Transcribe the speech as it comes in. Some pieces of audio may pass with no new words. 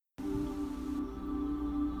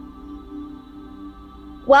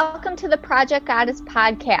Welcome to the Project Goddess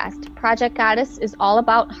podcast. Project Goddess is all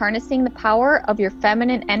about harnessing the power of your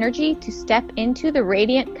feminine energy to step into the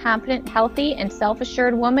radiant, confident, healthy, and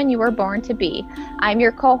self-assured woman you were born to be. I'm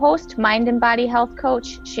your co-host, mind and body health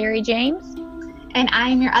coach, Sherry James. And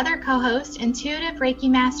I'm your other co-host, intuitive Reiki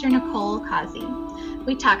master, Nicole Kazi.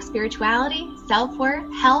 We talk spirituality,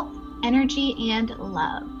 self-worth, health, energy, and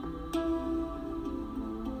love.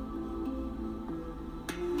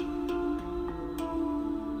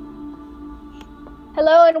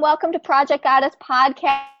 Hello and welcome to Project Goddess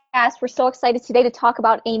podcast. We're so excited today to talk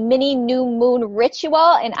about a mini new moon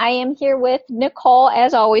ritual, and I am here with Nicole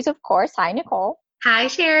as always, of course. Hi, Nicole. Hi,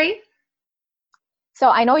 Sherry. So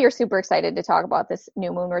I know you're super excited to talk about this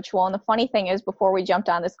new moon ritual, and the funny thing is, before we jumped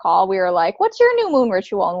on this call, we were like, what's your new moon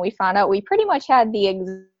ritual? And we found out we pretty much had the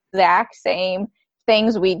exact same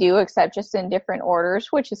things we do, except just in different orders,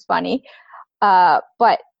 which is funny.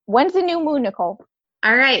 But when's the new moon, Nicole?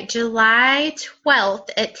 All right, July 12th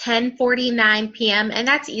at 10:49 p.m., and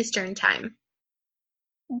that's Eastern time.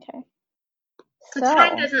 Okay. The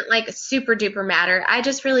time doesn't super duper matter. I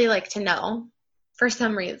just really like to know for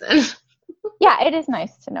some reason. Yeah, it is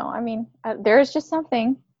nice to know. I mean, there's just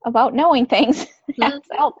something about knowing things that's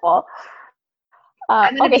helpful.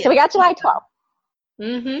 Okay, so we got July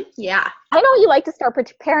 12th. Yeah. I know you like to start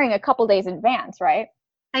preparing a couple days in advance, right?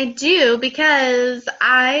 I do, because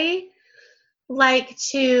I like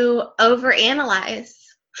to overanalyze.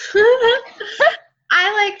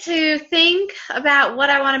 I like to think about what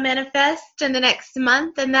I want to manifest in the next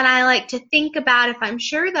month, and then I like to think about if I'm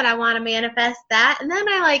sure that I want to manifest that, and then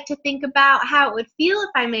I like to think about how it would feel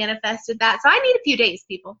if I manifested that. So I need a few days,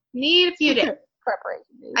 people. Need a few days.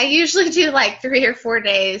 Preparation. I usually do 3 or 4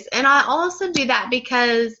 days, and I also do that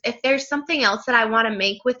because if there's something else that I want to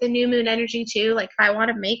make with the new moon energy too, like if I want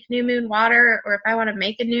to make new moon water or if I want to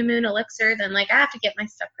make a new moon elixir, then I have to get my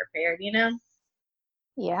stuff prepared,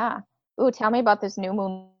 Yeah. Ooh, tell me about this new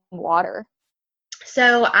moon water.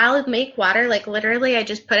 So I'll make water, literally I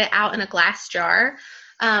just put it out in a glass jar,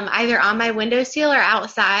 either on my windowsill or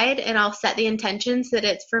outside, and I'll set the intentions that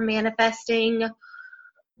it's for manifesting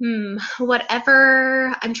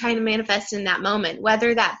whatever I'm trying to manifest in that moment,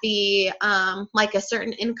 whether that be a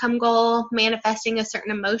certain income goal, manifesting a certain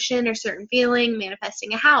emotion or certain feeling,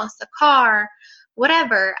 manifesting a house, a car,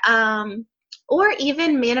 whatever, or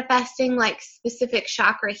even manifesting specific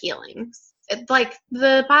chakra healings.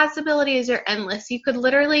 The possibilities are endless. You could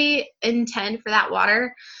literally intend for that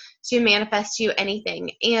water to manifest you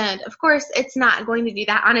anything. And of course, it's not going to do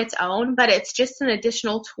that on its own, but it's just an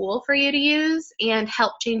additional tool for you to use and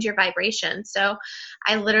help change your vibration. So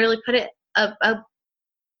I literally put it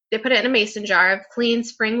in a mason jar of clean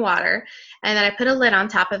spring water, and then I put a lid on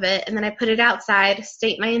top of it, and then I put it outside,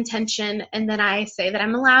 state my intention, and then I say that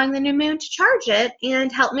I'm allowing the new moon to charge it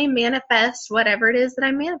and help me manifest whatever it is that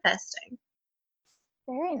I'm manifesting.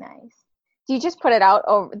 Very nice. Do you just put it out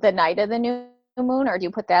over the night of the new moon, or do you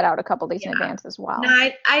put that out a couple days in advance as well? No,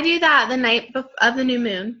 I do that the night of the new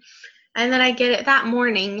moon, and then I get it that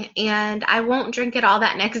morning, and I won't drink it all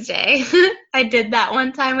that next day. I did that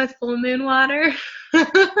one time with full moon water.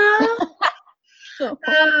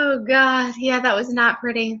 Oh God, yeah, that was not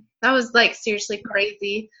pretty. That was seriously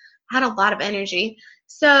crazy. I had a lot of energy.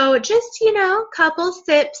 So just, couple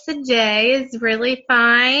sips a day is really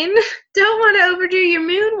fine. Don't want to overdo your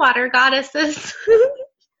moon water, goddesses.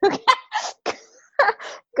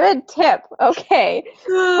 Good tip. Okay.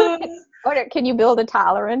 Can you build a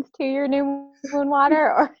tolerance to your new moon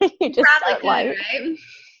water, or you just probably light?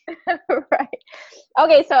 Right? Right.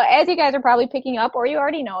 Okay, so as you guys are probably picking up, or you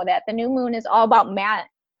already know, that the new moon is all about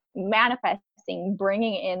manifesting,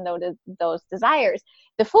 bringing in those desires.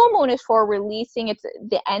 The full moon is for releasing. It's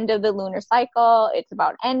the end of the lunar cycle. It's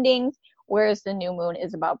about endings, whereas the new moon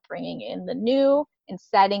is about bringing in the new and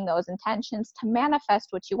setting those intentions to manifest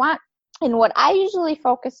what you want. And what I usually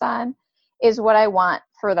focus on is what I want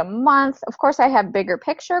for the month. Of course, I have bigger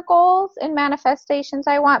picture goals and manifestations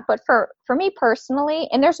I want, but for me personally,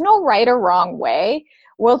 and there's no right or wrong way,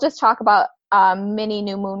 we'll just talk about a mini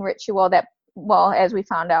new moon ritual that, well, as we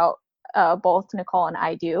found out, both Nicole and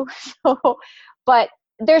I do. But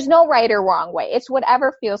there's no right or wrong way. It's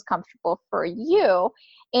whatever feels comfortable for you.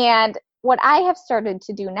 And what I have started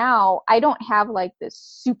to do now, I don't have this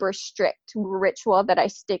super strict ritual that I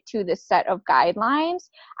stick to, this set of guidelines.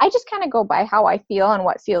 I just kind of go by how I feel and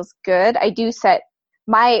what feels good. I do set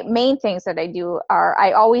my main things that I do are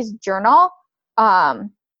I always journal. I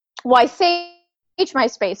sage my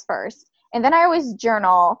space first, and then I always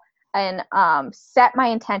journal and set my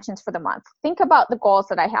intentions for the month. Think about the goals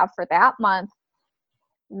that I have for that month.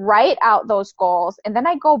 write out those goals, and then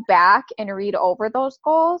I go back and read over those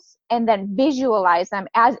goals and then visualize them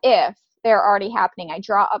as if they're already happening. I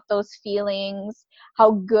draw up those feelings,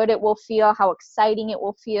 how good it will feel, how exciting it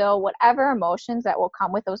will feel, whatever emotions that will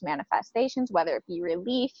come with those manifestations, whether it be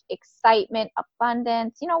relief, excitement,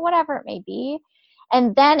 abundance, whatever it may be.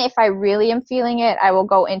 And then if I really am feeling it, I will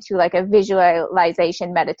go into like a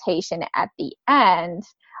visualization meditation at the end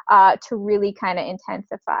to really kind of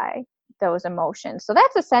intensify those emotions. So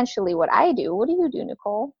that's essentially what I do. What do you do,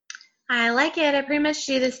 Nicole? I like it. I pretty much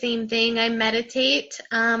do the same thing. I meditate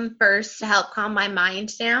first to help calm my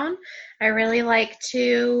mind down. I really like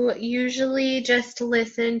to usually just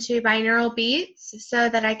listen to binaural beats so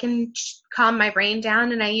that I can calm my brain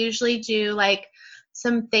down. And I usually do like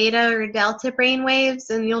some theta or delta brain waves,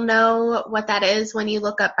 and you'll know what that is when you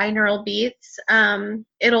look up binaural beats.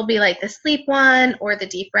 It'll be like the sleep one or the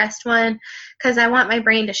deep rest one, because I want my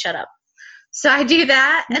brain to shut up. So I do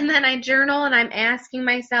that, and then I journal, and I'm asking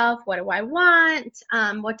myself, what do I want?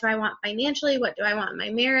 What do I want financially? What do I want in my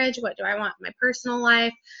marriage? What do I want in my personal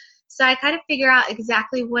life? So I kind of figure out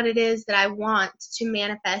exactly what it is that I want to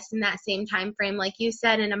manifest in that same time frame, like you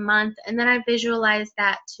said, in a month, and then I visualize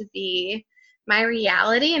that to be my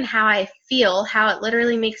reality and how I feel, how it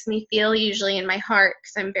literally makes me feel, usually in my heart,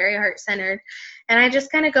 because I'm very heart-centered, and I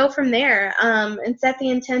just kind of go from there and set the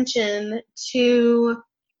intention to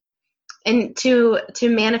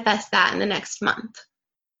manifest that in the next month.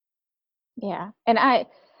 Yeah. And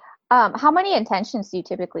how many intentions do you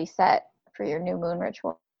typically set for your new moon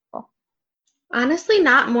ritual? Honestly,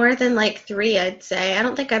 not more than like 3, I'd say. I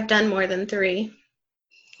don't think I've done more than 3.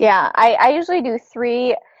 Yeah, I usually do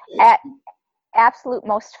 3, at absolute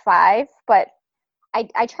most 5, but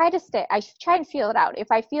I try and feel it out. If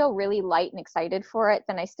I feel really light and excited for it,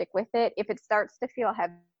 then I stick with it. If it starts to feel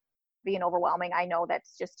heavy and overwhelming, I know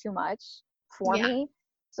that's just too much for me.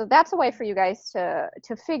 So that's a way for you guys to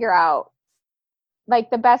figure out like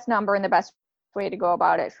the best number, and the best way to go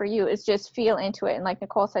about it for you is just feel into it. And like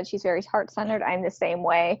Nicole said, she's very heart-centered. I'm the same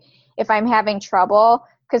way. If I'm having trouble,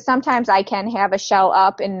 because sometimes I can have a shell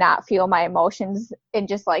up and not feel my emotions and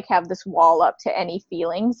just like have this wall up to any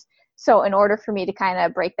feelings. So in order for me to kind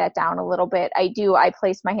of break that down a little bit, I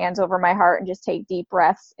place my hands over my heart and just take deep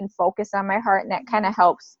breaths and focus on my heart. And that kind of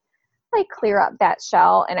helps like clear up that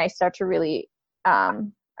shell. And I start to really,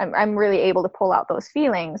 I'm really able to pull out those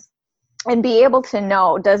feelings and be able to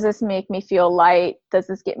know, does this make me feel light? Does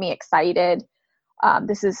this get me excited?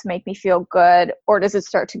 Does this make me feel good? Or does it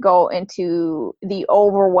start to go into the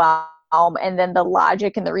overwhelm, and then the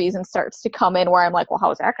logic and the reason starts to come in where I'm like, well,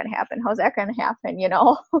 how's that going to happen? How's that going to happen?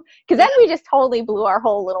 Because then we just totally blew our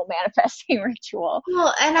whole little manifesting ritual.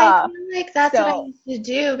 Well, and I feel like that's what I used to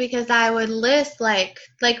do, because I would list like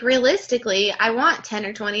realistically, I want 10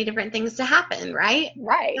 or 20 different things to happen, right?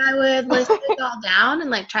 Right. I would list it all down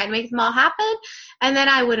and like try to make them all happen, and then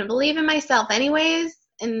I wouldn't believe in myself anyways.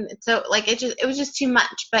 And so like it was just too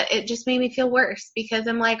much, but it just made me feel worse, because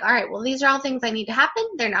I'm like, all right, well, these are all things I need to happen.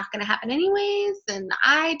 They're not going to happen anyways. And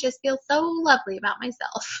I just feel so lovely about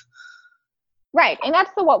myself. Right. And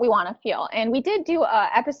that's what we want to feel. And we did do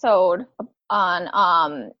a episode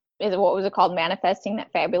on, what was it called? Manifesting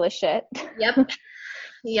That Fabulous Shit. Yep.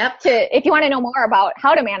 If you want to know more about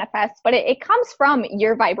how to manifest, but it comes from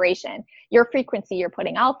your vibration, your frequency you're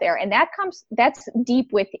putting out there. And that's deep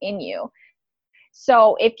within you.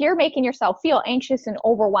 So if you're making yourself feel anxious and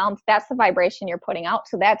overwhelmed, that's the vibration you're putting out.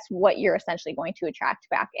 So that's what you're essentially going to attract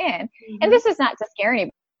back in. Mm-hmm. And this is not to scare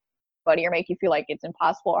anybody or make you feel like it's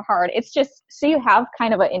impossible or hard. It's just so you have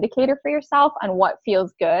kind of an indicator for yourself on what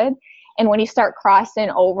feels good. And when you start crossing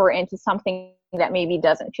over into something that maybe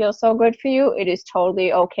doesn't feel so good for you, it is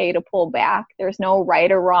totally okay to pull back. There's no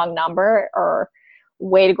right or wrong number or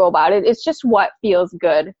way to go about it. It's just what feels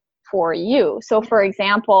good for you. So for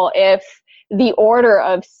example, if the order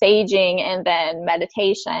of saging and then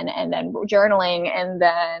meditation and then journaling and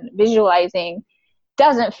then visualizing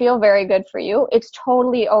doesn't feel very good for you, it's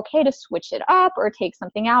totally okay to switch it up or take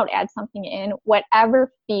something out, add something in,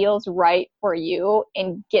 whatever feels right for you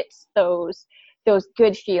and gets those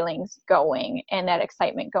good feelings going and that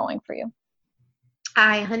excitement going for you.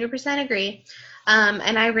 I 100% agree.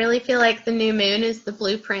 And I really feel like the new moon is the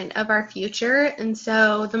blueprint of our future. And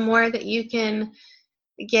so the more that you can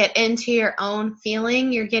get into your own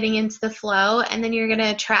feeling, you're getting into the flow, and then you're going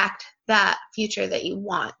to attract that future that you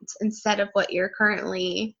want instead of what you're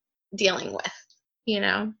currently dealing with,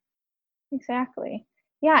 Exactly.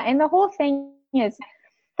 Yeah. And the whole thing is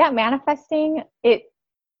that manifesting, it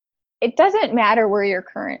doesn't matter where your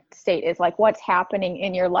current state is, like what's happening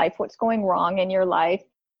in your life, what's going wrong in your life.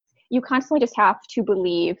 You constantly just have to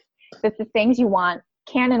believe that the things you want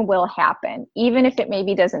can and will happen, even if it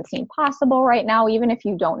maybe doesn't seem possible right now, even if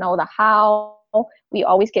you don't know the how. We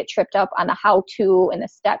always get tripped up on the how to and the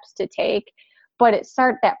steps to take, but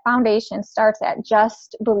that foundation starts at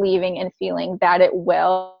just believing and feeling that it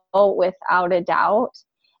will without a doubt,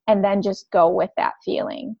 and then just go with that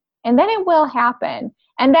feeling, and then it will happen.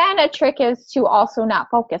 And then a trick is to also not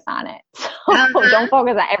focus on it. So don't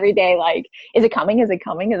focus on every day, like, is it coming? Is it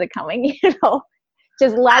coming? Is it coming?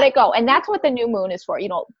 Just let it go. And that's what the new moon is for.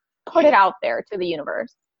 Put it out there to the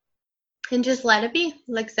universe. And just let it be.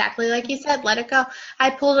 Exactly like you said, let it go.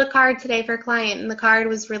 I pulled a card today for a client, and the card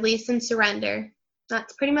was release and surrender.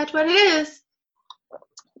 That's pretty much what it is.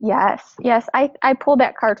 Yes. I pulled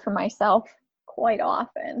that card for myself quite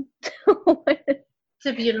often. It's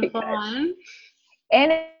a beautiful one.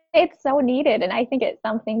 And it's so needed. And I think it's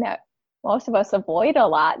something that most of us avoid a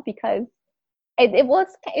lot because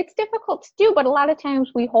it's difficult to do, but a lot of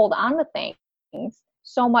times we hold on to things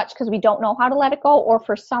so much because we don't know how to let it go, or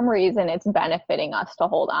for some reason it's benefiting us to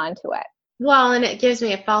hold on to it. Well, and it gives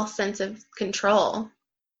me a false sense of control,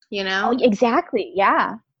 Oh, exactly.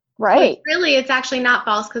 Yeah. Right. So it's actually not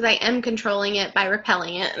false because I am controlling it by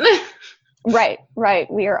repelling it. Right.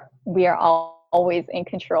 We are always in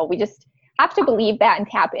control. We just have to believe that and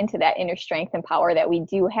tap into that inner strength and power that we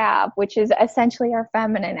do have, which is essentially our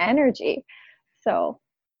feminine energy. So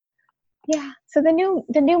yeah. So the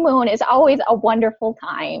new moon is always a wonderful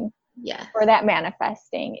time for that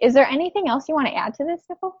manifesting. Is there anything else you want to add to this,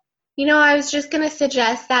 Nicole? I was just going to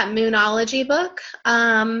suggest that Moonology book.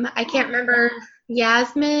 I can't remember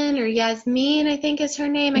Yasmin or Yasmin, I think is her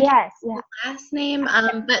name. Yes. Last name.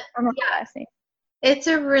 But last name. It's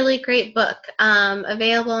a really great book,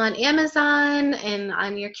 available on Amazon and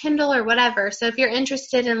on your Kindle or whatever. So if you're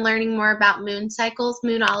interested in learning more about moon cycles,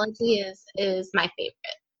 Moonology is my favorite.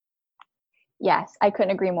 Yes, I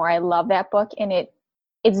couldn't agree more. I love that book, and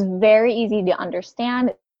it's very easy to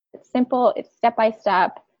understand. It's simple. It's step by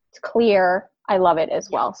step. It's clear. I love it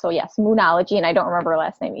as well. So yes, Moonology, and I don't remember her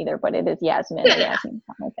last name either, but it is Yasmin. Yeah. Yasmin,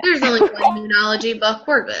 something like that. There's only one Moonology book.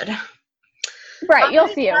 We're good. Right, you'll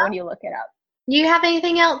see it when you look it up. You have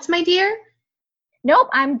anything else, my dear? Nope,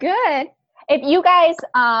 I'm good. If you guys,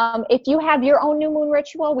 if you have your own new moon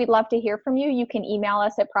ritual, we'd love to hear from you. You can email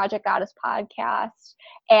us at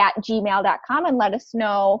projectgoddesspodcast@gmail.com and let us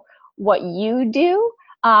know what you do.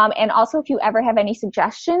 And also, if you ever have any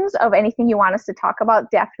suggestions of anything you want us to talk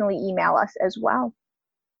about, definitely email us as well.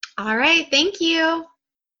 All right. Thank you.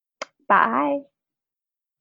 Bye.